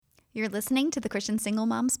You're listening to the Christian Single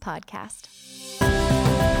Moms Podcast.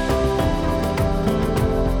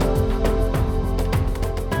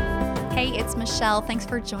 Hey, it's Michelle. Thanks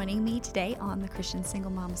for joining me today on the Christian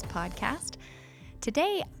Single Moms Podcast.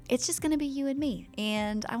 Today, it's just going to be you and me,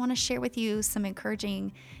 and I want to share with you some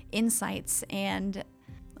encouraging insights and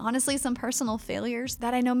honestly some personal failures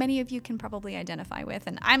that I know many of you can probably identify with.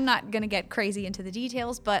 And I'm not going to get crazy into the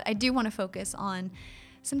details, but I do want to focus on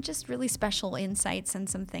some just really special insights and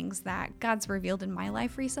some things that God's revealed in my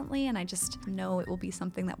life recently, and I just know it will be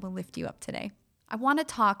something that will lift you up today. I want to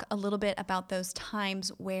talk a little bit about those times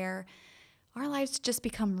where our lives just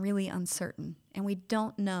become really uncertain and we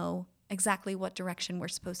don't know exactly what direction we're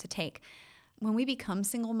supposed to take. When we become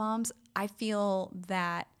single moms, I feel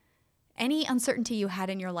that any uncertainty you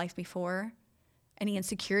had in your life before, any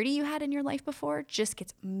insecurity you had in your life before just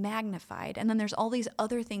gets magnified. And then there's all these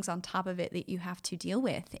other things on top of it that you have to deal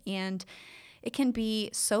with. And it can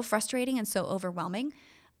be so frustrating and so overwhelming.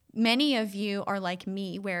 Many of you are like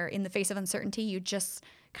me, where in the face of uncertainty, you just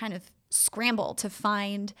kind of scramble to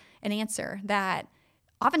find an answer that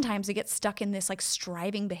oftentimes we get stuck in this like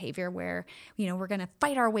striving behavior where, we're going to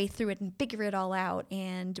fight our way through it and figure it all out.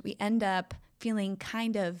 And we end up feeling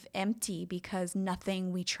kind of empty because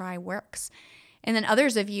nothing we try works. And then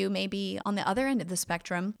others of you may be on the other end of the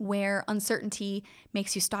spectrum where uncertainty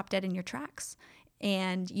makes you stop dead in your tracks.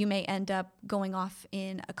 And you may end up going off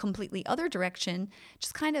in a completely other direction,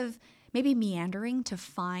 just kind of maybe meandering to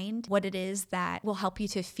find what it is that will help you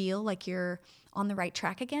to feel like you're on the right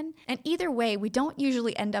track again. And either way, we don't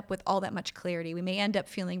usually end up with all that much clarity. We may end up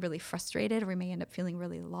feeling really frustrated, or we may end up feeling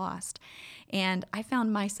really lost. And I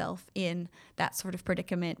found myself in that sort of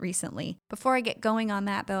predicament recently. Before I get going on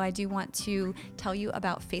that, though, I do want to tell you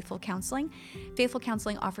about Faithful Counseling. Faithful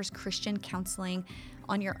Counseling offers Christian counseling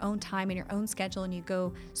on your own time and your own schedule, and you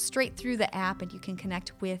go straight through the app and you can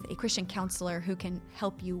connect with a Christian counselor who can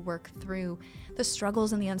help you work through the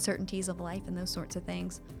struggles and the uncertainties of life and those sorts of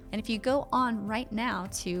things. And if you go on right now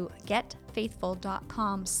to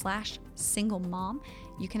getfaithful.com/singlemom,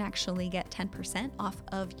 you can actually get 10% off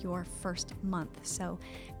of your first month. So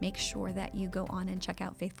make sure that you go on and check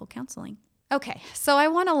out Faithful Counseling. Okay, so I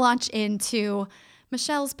want to launch into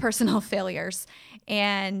Michelle's personal failures.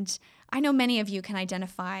 And I know many of you can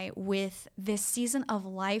identify with this season of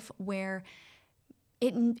life where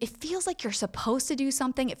it feels like you're supposed to do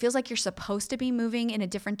something. It feels like you're supposed to be moving in a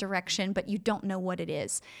different direction, but you don't know what it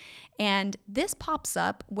is. And this pops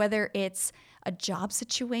up whether it's a job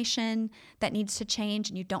situation that needs to change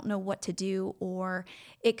and you don't know what to do, or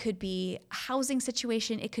it could be a housing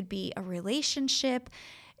situation. It could be a relationship.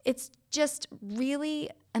 It's just really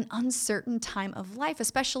an uncertain time of life,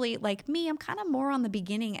 especially like me. I'm kind of more on the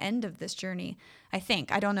beginning end of this journey, I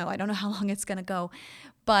think. I don't know how long it's going to go.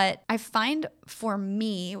 But I find for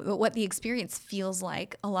me, what the experience feels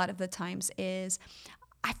like a lot of the times is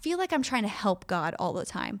I feel like I'm trying to help God all the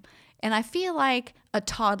time. And I feel like a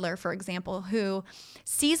toddler, for example, who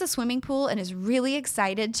sees a swimming pool and is really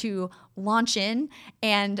excited to launch in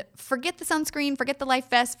and forget the sunscreen, forget the life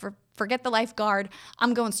vest, forget the lifeguard.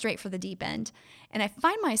 I'm going straight for the deep end. And I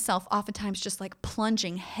find myself oftentimes just like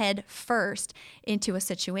plunging head first into a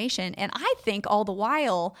situation. And I think all the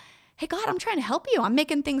while, hey, God, I'm trying to help you. I'm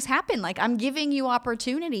making things happen. Like I'm giving you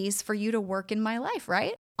opportunities for you to work in my life,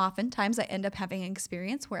 right? Oftentimes I end up having an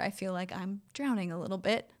experience where I feel like I'm drowning a little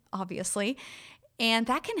bit, obviously. And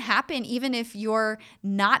that can happen even if you're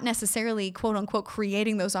not necessarily, quote unquote,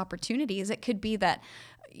 creating those opportunities. It could be that,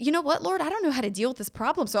 you know what, Lord, I don't know how to deal with this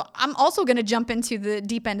problem. So I'm also going to jump into the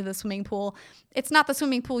deep end of the swimming pool. It's not the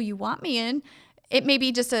swimming pool you want me in. It may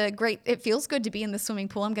be just it feels good to be in the swimming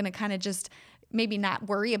pool. I'm going to kind of just maybe not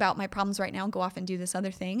worry about my problems right now and go off and do this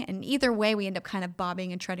other thing. And either way, we end up kind of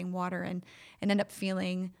bobbing and treading water and end up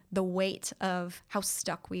feeling the weight of how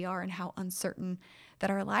stuck we are and how uncertain that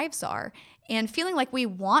our lives are, and feeling like we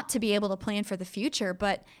want to be able to plan for the future,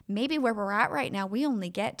 but maybe where we're at right now, we only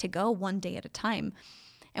get to go one day at a time.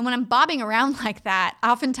 And when I'm bobbing around like that,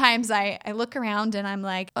 oftentimes I look around and I'm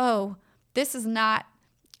like, oh, I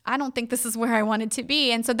don't think this is where I wanted to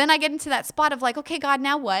be. And so then I get into that spot of like, okay, God,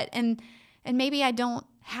 now what? And maybe I don't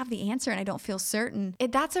have the answer and I don't feel certain.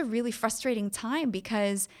 That's a really frustrating time,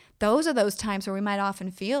 because those are those times where we might often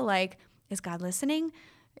feel like, is God listening?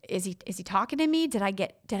 Is he talking to me? Did I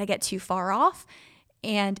get too far off?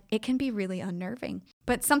 And it can be really unnerving.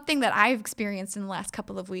 But something that I've experienced in the last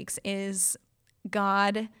couple of weeks is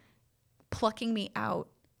God plucking me out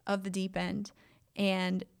of the deep end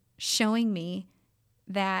and showing me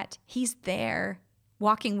that he's there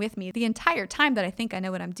walking with me the entire time that I think I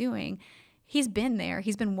know what I'm doing. He's been there.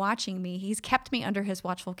 He's been watching me. He's kept me under his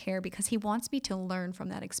watchful care because he wants me to learn from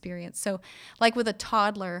that experience. So like with a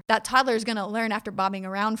toddler, that toddler is going to learn after bobbing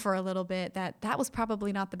around for a little bit that was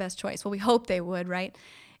probably not the best choice. Well, we hope they would, right?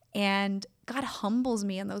 And God humbles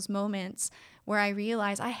me in those moments where I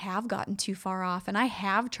realize I have gotten too far off and I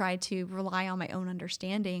have tried to rely on my own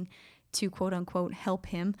understanding to quote unquote help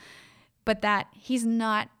him, but that he's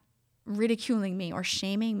not ridiculing me or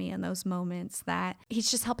shaming me in those moments, that he's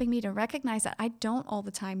just helping me to recognize that I don't all the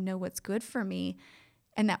time know what's good for me,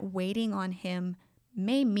 and that waiting on him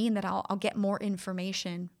may mean that I'll get more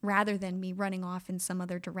information rather than me running off in some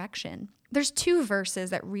other direction. There's 2 verses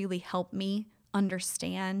that really help me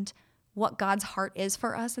understand what God's heart is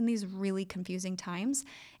for us in these really confusing times,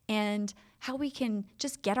 and how we can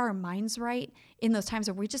just get our minds right in those times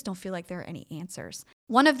where we just don't feel like there are any answers.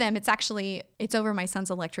 One of them, it's over my son's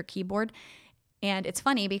electric keyboard. And it's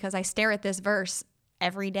funny because I stare at this verse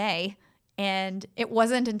every day. And it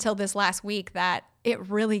wasn't until this last week that it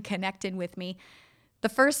really connected with me. The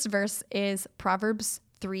first verse is Proverbs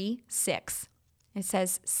 3:6. It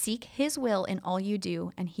says, "Seek his will in all you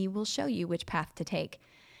do, and he will show you which path to take."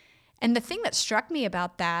 And the thing that struck me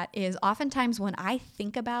about that is oftentimes when I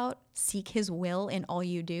think about seek his will in all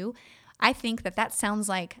you do, I think that sounds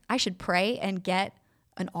like I should pray and get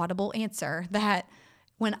an audible answer. That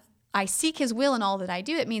when I seek his will in all that I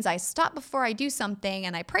do, it means I stop before I do something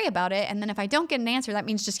and I pray about it. And then if I don't get an answer, that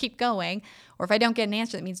means just keep going. Or if I don't get an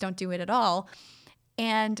answer, that means don't do it at all.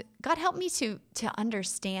 And God helped me to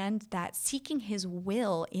understand that seeking his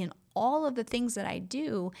will in all of the things that I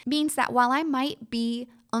do means that while I might be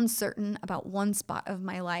uncertain about one spot of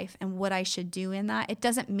my life and what I should do in that, it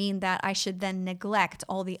doesn't mean that I should then neglect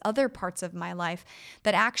all the other parts of my life.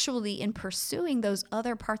 That actually in pursuing those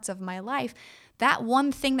other parts of my life, that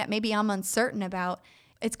one thing that maybe I'm uncertain about,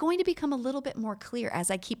 it's going to become a little bit more clear as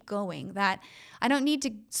I keep going, that I don't need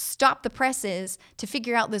to stop the presses to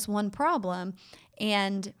figure out this one problem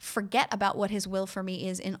and forget about what his will for me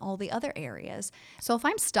is in all the other areas. So if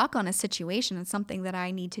I'm stuck on a situation and something that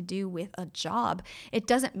I need to do with a job, it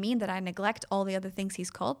doesn't mean that I neglect all the other things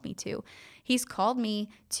he's called me to. He's called me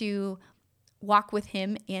to walk with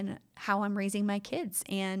him in how I'm raising my kids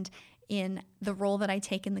and in the role that I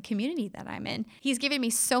take in the community that I'm in. He's given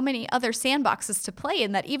me so many other sandboxes to play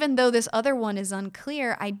in that even though this other one is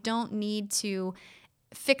unclear, I don't need to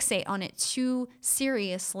fixate on it too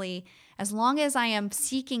seriously, as long as I am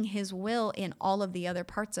seeking his will in all of the other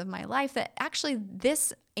parts of my life, that actually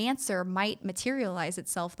this answer might materialize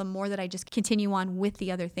itself the more that I just continue on with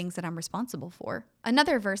the other things that I'm responsible for.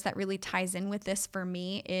 Another verse that really ties in with this for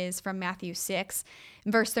me is from Matthew 6.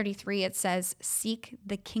 In verse 33, it says, "Seek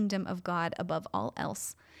the kingdom of God above all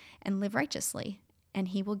else and live righteously, and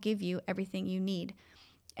he will give you everything you need."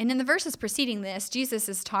 And in the verses preceding this, Jesus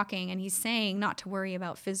is talking and he's saying not to worry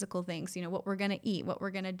about physical things, what we're going to eat, what we're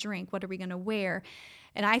going to drink, what are we going to wear.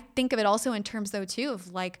 And I think of it also in terms, though, too,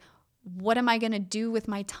 of like, what am I going to do with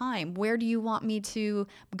my time? Where do you want me to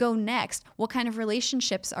go next? What kind of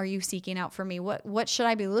relationships are you seeking out for me? What should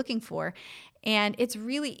I be looking for? And it's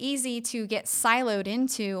really easy to get siloed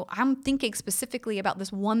into, I'm thinking specifically about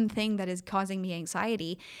this one thing that is causing me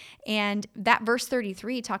anxiety. And that verse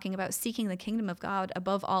 33, talking about seeking the kingdom of God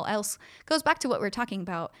above all else, goes back to what we're talking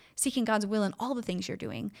about, seeking God's will in all the things you're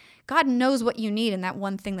doing. God knows what you need in that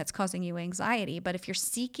one thing that's causing you anxiety. But if you're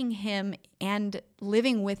seeking him and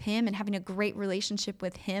living with him and having a great relationship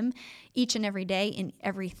with him each and every day in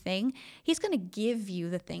everything, he's going to give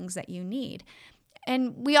you the things that you need.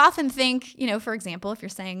 And we often think, for example, if you're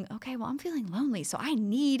saying, okay, well, I'm feeling lonely, so I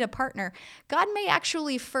need a partner. God may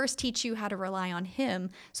actually first teach you how to rely on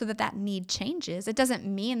him so that need changes. It doesn't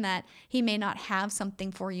mean that he may not have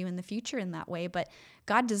something for you in the future in that way, but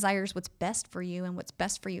God desires what's best for you, and what's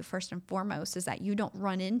best for you first and foremost is that you don't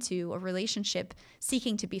run into a relationship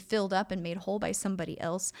seeking to be filled up and made whole by somebody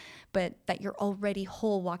else, but that you're already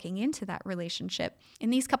whole walking into that relationship. In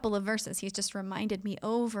these couple of verses, he's just reminded me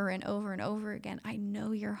over and over and over again, I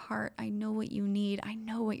know your heart. I know what you need. I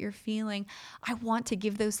know what you're feeling. I want to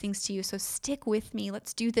give those things to you. So stick with me.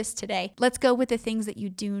 Let's do this today. Let's go with the things that you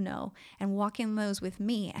do know and walk in those with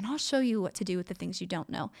me, and I'll show you what to do with the things you don't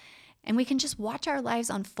know. And we can just watch our lives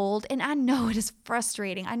unfold. And I know it is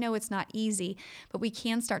frustrating. I know it's not easy, but we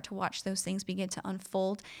can start to watch those things begin to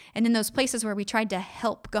unfold. And in those places where we tried to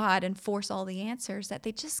help God and force all the answers, that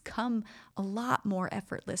they just come a lot more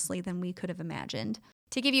effortlessly than we could have imagined.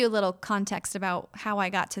 To give you a little context about how I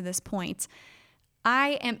got to this point,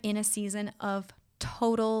 I am in a season of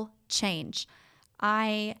total change.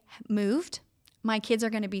 I moved. My kids are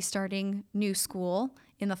going to be starting new school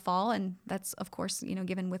in the fall, and that's, of course,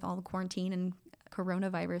 given with all the quarantine and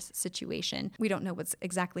coronavirus situation. We don't know what's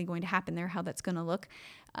exactly going to happen there, how that's going to look.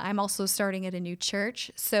 I'm also starting at a new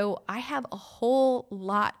church. So I have a whole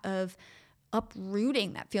lot of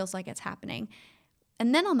uprooting that feels like it's happening.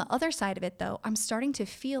 And then on the other side of it, though, I'm starting to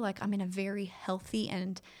feel like I'm in a very healthy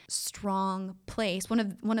and strong place. One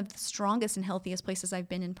of the strongest and healthiest places I've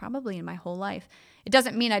been in probably in my whole life. It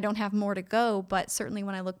doesn't mean I don't have more to go, but certainly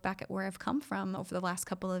when I look back at where I've come from over the last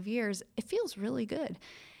couple of years, it feels really good.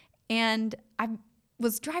 And I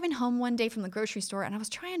was driving home one day from the grocery store and I was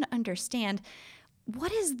trying to understand,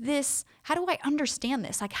 what is this? How do I understand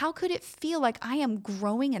this? Like, how could it feel like I am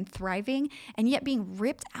growing and thriving and yet being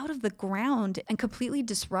ripped out of the ground and completely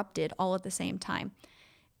disrupted all at the same time?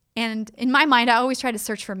 And in my mind, I always try to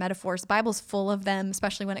search for metaphors. The Bible's full of them,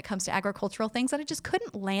 especially when it comes to agricultural things, and I just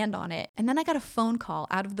couldn't land on it. And then I got a phone call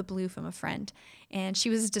out of the blue from a friend, and she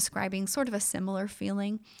was describing sort of a similar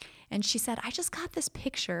feeling. And she said, I just got this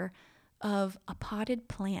picture of a potted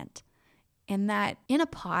plant. And that in a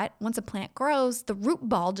pot, once a plant grows, the root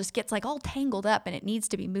ball just gets like all tangled up and it needs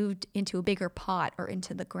to be moved into a bigger pot or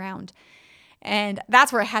into the ground. And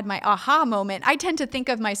that's where I had my aha moment. I tend to think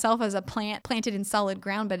of myself as a plant planted in solid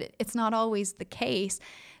ground, but it's not always the case.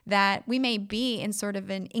 That we may be in sort of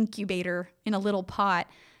an incubator in a little pot.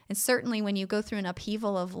 And certainly when you go through an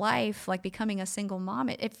upheaval of life, like becoming a single mom,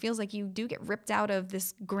 it feels like you do get ripped out of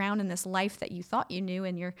this ground and this life that you thought you knew,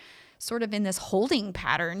 and you're sort of in this holding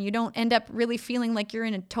pattern. You don't end up really feeling like you're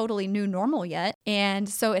in a totally new normal yet. And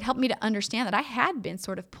so it helped me to understand that I had been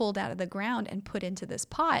sort of pulled out of the ground and put into this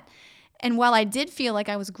pot. And while I did feel like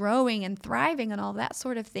I was growing and thriving and all that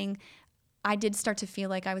sort of thing, I did start to feel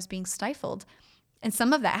like I was being stifled. And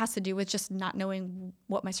some of that has to do with just not knowing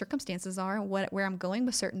what my circumstances are and where I'm going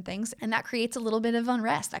with certain things. And that creates a little bit of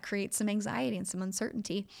unrest. That creates some anxiety and some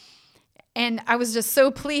uncertainty. And I was just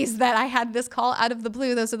so pleased that I had this call out of the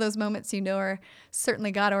blue. Those are those moments, are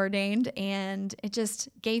certainly God ordained. And it just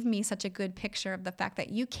gave me such a good picture of the fact that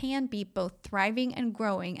you can be both thriving and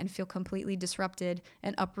growing and feel completely disrupted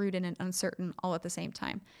and uprooted and uncertain all at the same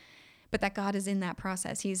time. But that God is in that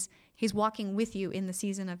process. He's walking with you in the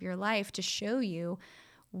season of your life to show you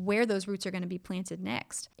where those roots are going to be planted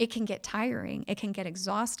next. It can get tiring. It can get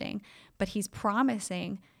exhausting. But He's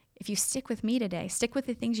promising, if you stick with me today, stick with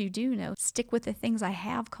the things you do know, stick with the things I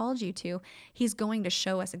have called you to, He's going to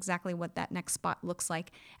show us exactly what that next spot looks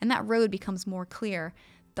like. And that road becomes more clear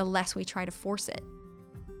the less we try to force it.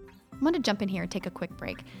 I'm going to jump in here and take a quick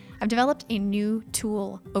break. I've developed a new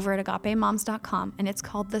tool over at agapemoms.com, and it's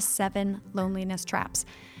called the 7 Loneliness Traps.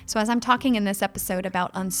 So as I'm talking in this episode about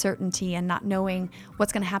uncertainty and not knowing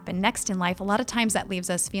what's going to happen next in life, a lot of times that leaves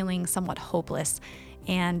us feeling somewhat hopeless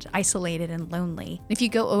and isolated and lonely. If you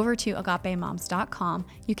go over to agapemoms.com,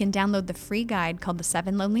 you can download the free guide called the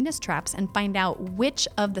 7 Loneliness Traps and find out which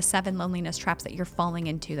of the 7 loneliness traps that you're falling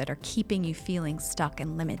into that are keeping you feeling stuck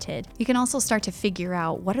and limited. You can also start to figure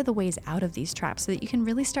out what are the ways out of these traps so that you can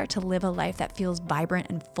really start to live a life that feels vibrant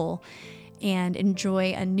and full and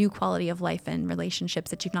enjoy a new quality of life and relationships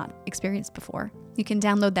that you've not experienced before. You can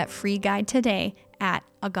download that free guide today at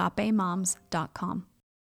agapemoms.com.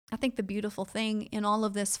 I think the beautiful thing in all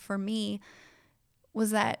of this for me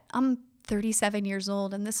was that I'm 37 years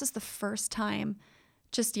old, and this is the first time,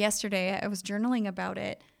 just yesterday, I was journaling about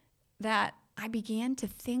it, that I began to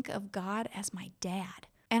think of God as my dad.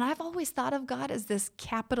 And I've always thought of God as this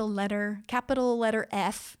capital letter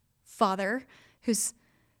F, Father, who's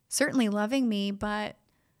certainly loving me, but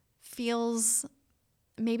feels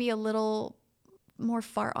maybe a little more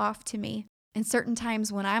far off to me. And certain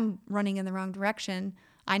times when I'm running in the wrong direction,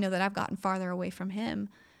 I know that I've gotten farther away from Him.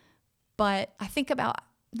 But I think about,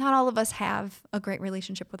 not all of us have a great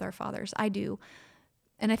relationship with our fathers. I do.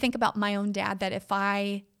 And I think about my own dad, that if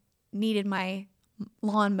I needed my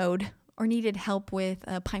lawn mowed or needed help with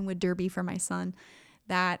a Pinewood Derby for my son,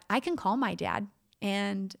 that I can call my dad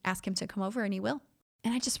and ask him to come over, and he will.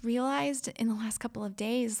 And I just realized in the last couple of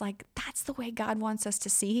days, like, that's the way God wants us to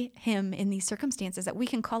see Him in these circumstances, that we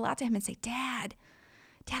can call out to Him and say, Dad,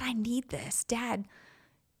 I need this. Dad,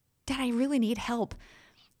 I really need help.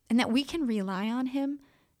 And that we can rely on Him,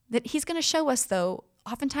 that He's going to show us, though,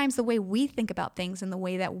 oftentimes the way we think about things and the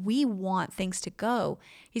way that we want things to go,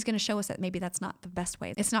 He's going to show us that maybe that's not the best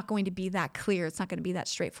way. It's not going to be that clear. It's not going to be that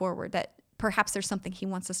straightforward, that perhaps there's something He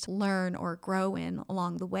wants us to learn or grow in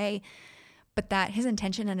along the way, but that His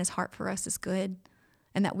intention and His heart for us is good,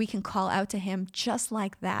 and that we can call out to Him just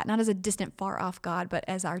like that, not as a distant, far-off God, but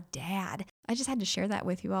as our dad. I just had to share that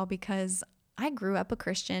with you all because I grew up a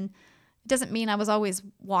Christian. It doesn't mean I was always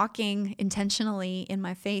walking intentionally in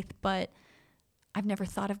my faith, but I've never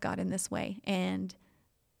thought of God in this way, and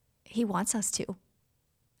He wants us to.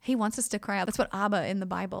 He wants us to cry out. That's what Abba in the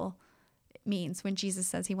Bible means when Jesus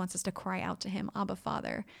says he wants us to cry out to him, Abba,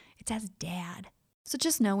 Father. It's as dad. So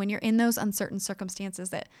just know when you're in those uncertain circumstances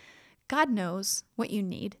that God knows what you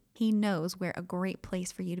need. He knows where a great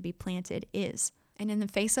place for you to be planted is. And in the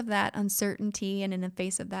face of that uncertainty and in the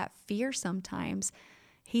face of that fear sometimes,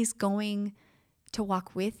 he's going to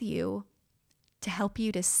walk with you to help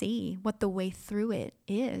you to see what the way through it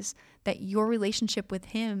is, that your relationship with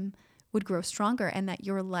him would grow stronger and that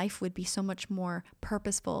your life would be so much more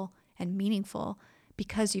purposeful and meaningful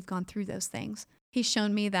because you've gone through those things. He's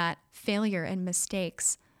shown me that failure and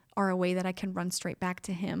mistakes are a way that I can run straight back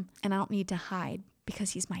to him, and I don't need to hide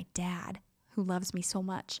because he's my dad who loves me so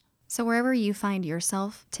much. So wherever you find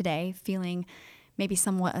yourself today, feeling maybe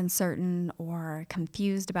somewhat uncertain or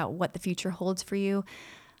confused about what the future holds for you,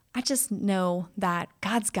 I just know that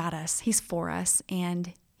God's got us. He's for us,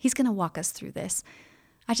 and he's going to walk us through this.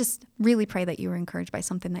 I just really pray that you were encouraged by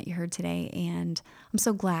something that you heard today, and I'm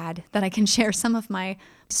so glad that I can share some of my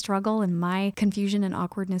struggle and my confusion and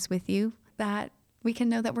awkwardness with you, that we can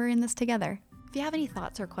know that we're in this together. If you have any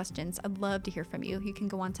thoughts or questions, I'd love to hear from you. You can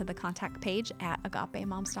go onto the contact page at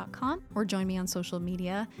agapemoms.com or join me on social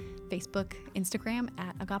media, Facebook, Instagram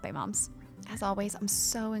at agapemoms. As always, I'm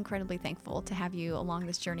so incredibly thankful to have you along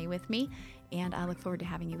this journey with me, and I look forward to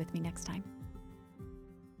having you with me next time.